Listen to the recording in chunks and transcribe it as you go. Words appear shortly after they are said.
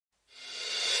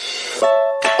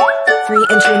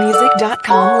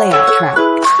freeintromusic.com layout track.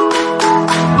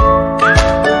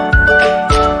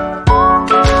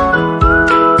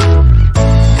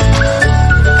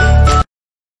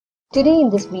 Today in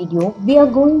this video, we are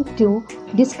going to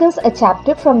discuss a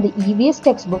chapter from the EVS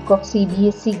textbook of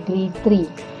CBSE Grade 3,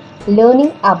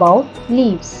 learning about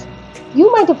leaves.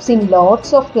 You might have seen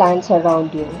lots of plants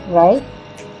around you, right?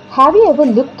 Have you ever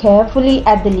looked carefully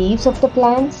at the leaves of the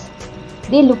plants?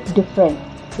 They look different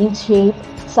in shape,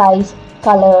 size,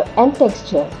 color and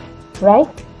texture, right?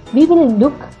 We will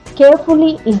look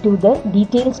carefully into the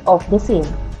details of the same.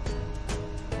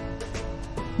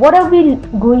 What are we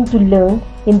going to learn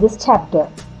in this chapter?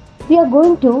 We are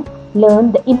going to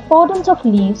learn the importance of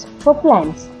leaves for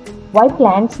plants, why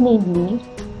plants need leaves,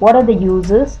 what are the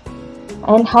uses,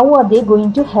 and how are they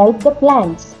going to help the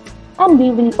plants. And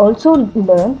we will also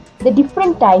learn the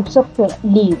different types of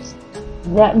leaves.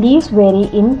 The leaves vary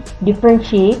in different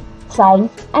shape, size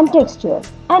and texture.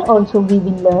 And also we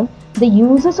will learn the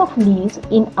uses of leaves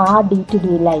in our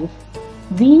day-to-day life.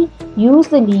 We use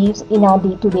the leaves in our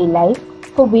day-to-day life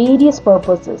for various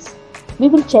purposes. We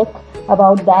will check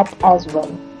about that as well.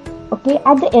 Okay,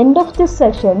 at the end of this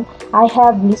session, I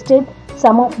have listed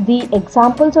some of the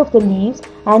examples of the leaves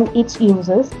and its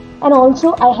uses, and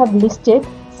also I have listed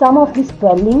some of the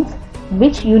spellings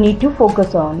which you need to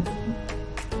focus on.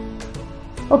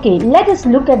 Okay, let us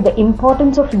look at the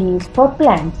importance of leaves for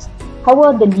plants. How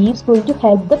are the leaves going to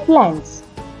help the plants?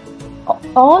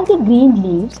 All the green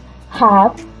leaves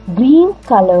have green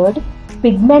colored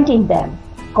pigment in them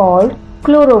called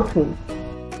chlorophyll.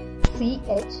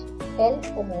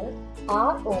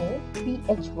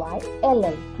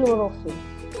 CHLOROPHYLL, chlorophyll.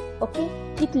 Okay,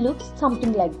 it looks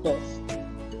something like this.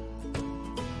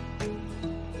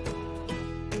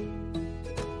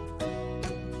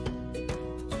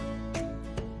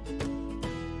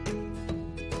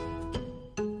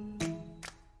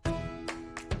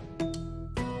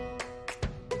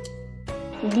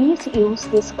 Leaves use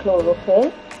this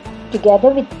chlorophyll together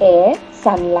with air,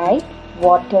 sunlight,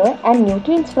 water and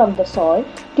nutrients from the soil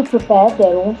to prepare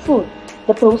their own food.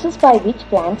 The process by which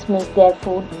plants make their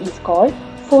food is called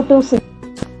photosynthesis.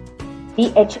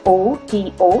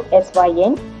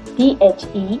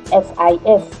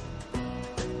 PHOTOSYNTHESIS.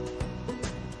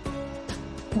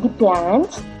 The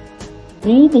plants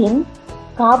breathe in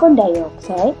carbon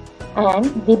dioxide and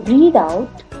they breathe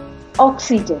out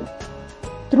oxygen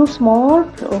through small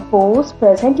pores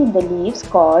present in the leaves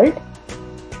called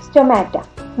stomata.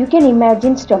 You can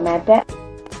imagine stomata,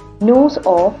 nose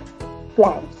of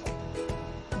plants.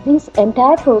 This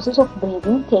entire process of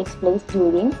breathing takes place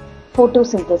during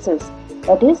photosynthesis.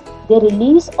 That is, they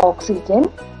release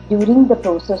oxygen during the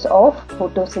process of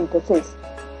photosynthesis,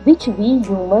 which we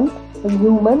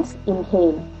humans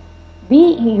inhale.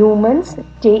 We humans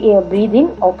breathe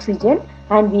in oxygen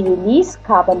and we release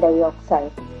carbon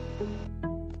dioxide.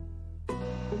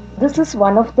 This is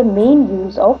one of the main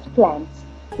use of plants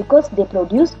because they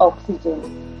produce oxygen.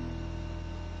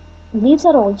 Leaves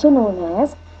are also known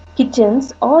as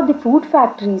kitchens or the food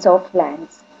factories of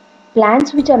plants.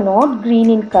 Plants which are not green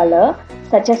in color,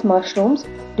 such as mushrooms,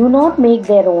 do not make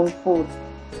their own food.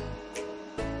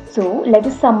 So, let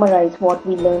us summarize what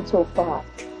we learned so far.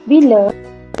 We learned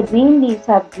that green leaves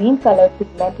have green colored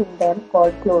pigment in them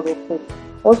called chlorophyll.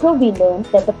 Also, we learned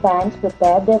that the plants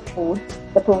prepare their food.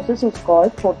 The process is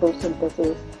called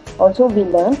photosynthesis. Also, we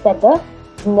learned that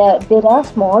there are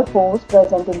small pores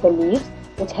present in the leaves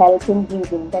which help in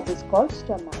breathing. That is called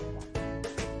stomata.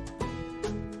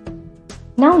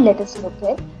 Now let us look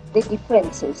at the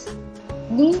differences.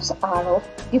 Leaves are of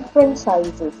different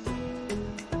sizes.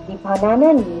 The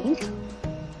banana leaves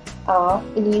are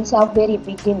very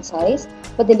big in size,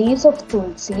 but the leaves of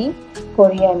tulsi,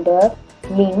 coriander,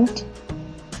 mint,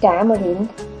 tamarind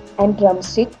and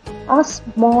drumstick are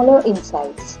smaller in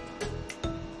size.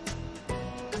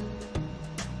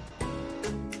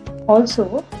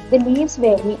 Also, the leaves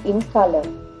vary in color.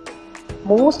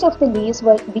 Most of the leaves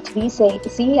which we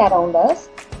see around us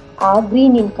are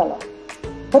green in color.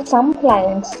 But some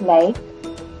plants like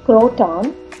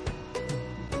croton,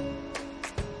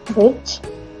 birch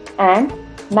and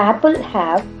maple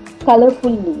have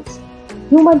colorful leaves.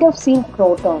 You might have seen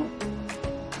croton.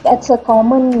 That's a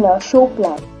common show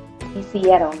plant we see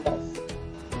around us.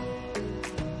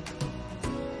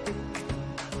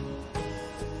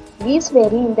 Leaves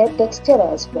vary in their texture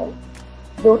as well.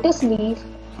 Lotus leaf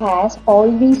has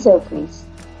oily surface.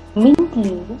 Mint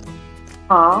leaves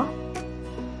are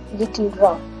little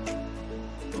rough,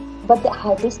 but the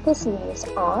hibiscus leaves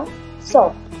are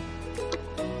soft.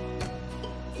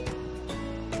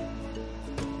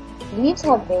 Leaves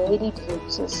have varied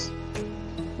uses.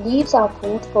 Leaves are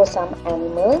food for some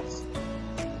animals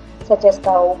such as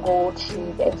cow, goat,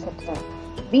 sheep, etc.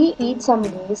 We eat some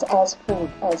leaves as food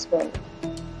as well,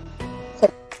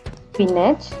 such as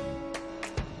spinach,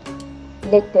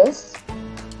 lettuce,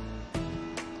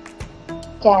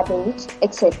 cabbage,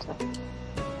 etc.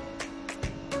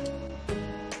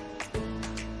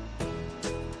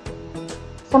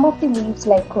 Some of the leaves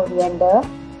like coriander,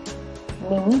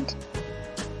 mint,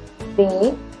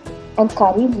 bay and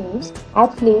curry leaves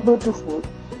add flavor to food.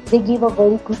 They give a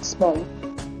very good smell.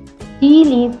 Tea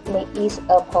leaf is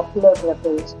a popular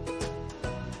beverage.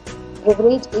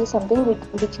 Beverage is something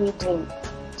which we drink.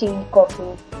 Tea,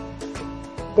 coffee.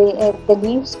 The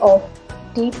leaves of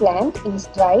tea plant is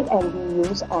dried and we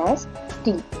use as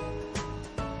tea.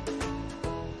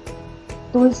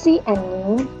 Tulsi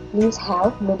and neem leaves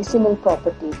have medicinal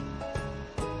property.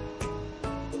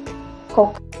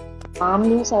 Palm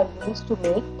leaves are used to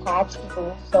make thatched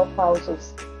roofs of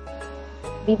houses.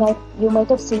 You might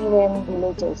have seen in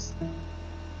villages.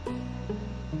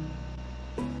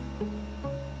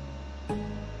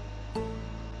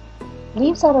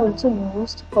 Leaves are also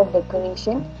used for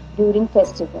decoration during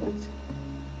festivals.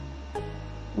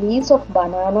 Leaves of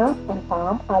banana and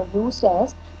palm are used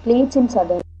as plates in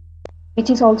southern, which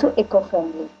is also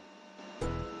eco-friendly.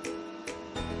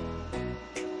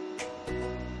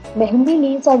 Mehendi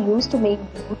leaves are used to make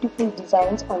beautiful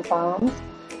designs on palms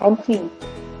and feet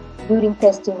during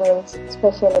festivals,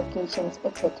 special occasions,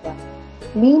 etc.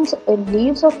 Leaves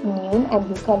of neem and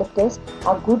eucalyptus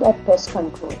are good at pest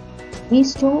control.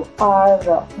 These two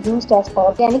are used as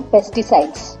organic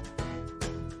pesticides.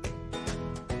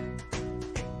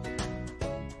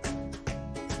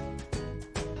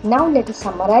 Now let us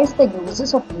summarize the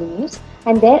uses of leaves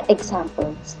and their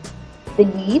examples. The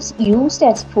leaves used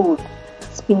as food: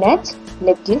 spinach,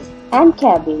 lettuce and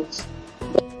cabbage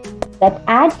that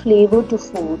add flavor to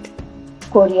food: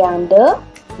 coriander,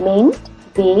 mint,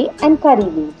 bay and curry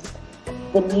leaves.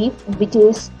 The leaf which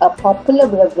is a popular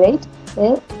beverage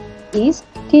is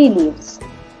tea leaves.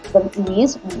 The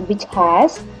leaves which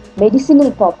has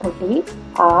medicinal property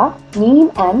are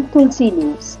neem and tulsi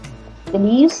leaves. The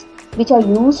leaves which are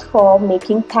used for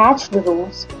making thatched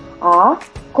roofs are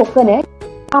coconut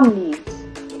and palm leaves.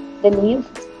 The leaves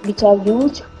which are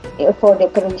used for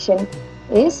decoration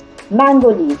is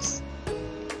mango leaves.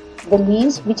 The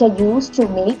leaves which are used to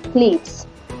make plates: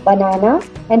 banana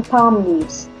and palm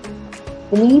leaves.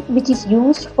 The leaf which is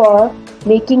used for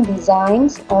making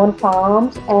designs on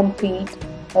palms and feet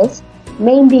is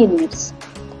mehendi leaves.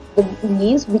 The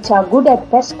leaves which are good at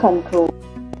pest control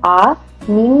are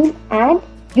neem and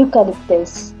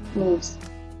eucalyptus leaves.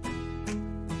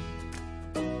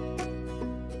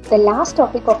 The last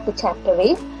topic of the chapter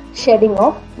is shedding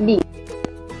of leaves.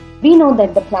 We know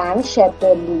that the plants shed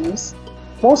their leaves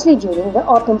mostly during the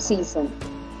autumn season.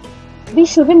 We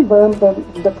shouldn't burn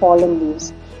the fallen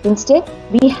leaves. Instead,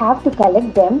 we have to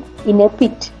collect them in a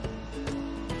pit.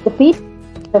 The pit,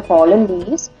 the fallen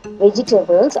leaves,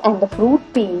 vegetables and the fruit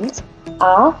peels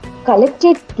are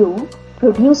collected to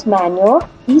produce manure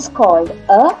is called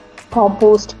a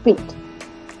compost pit.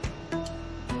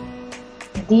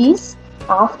 These,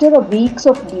 after weeks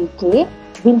of decay,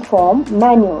 will form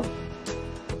manure.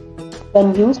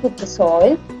 When used with the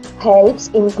soil, helps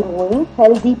in growing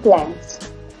healthy plants.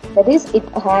 That is, it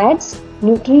adds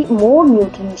more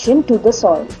nutrition to the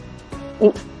soil,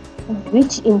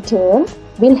 which in turn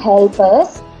will help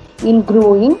us in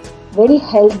growing very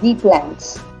healthy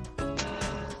plants.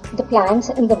 The plants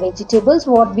and the vegetables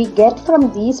what we get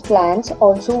from these plants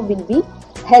also will be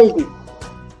healthy.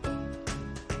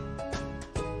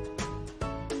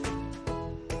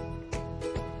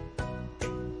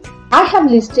 I have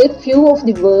listed few of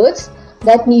the words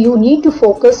that you need to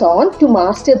focus on to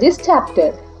master this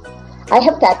chapter. I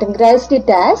have categorized it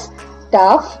as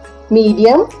tough,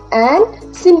 medium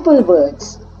and simple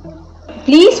words.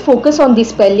 Please focus on the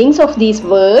spellings of these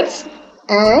words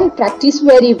and practice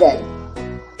very well.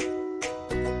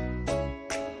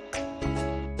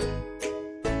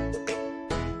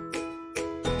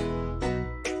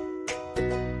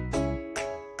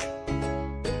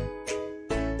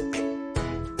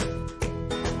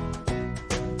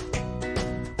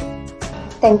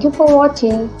 Thank you for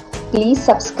watching. Please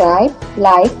subscribe,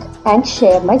 like and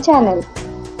share my channel.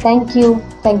 Thank you.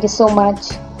 Thank you so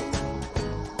much.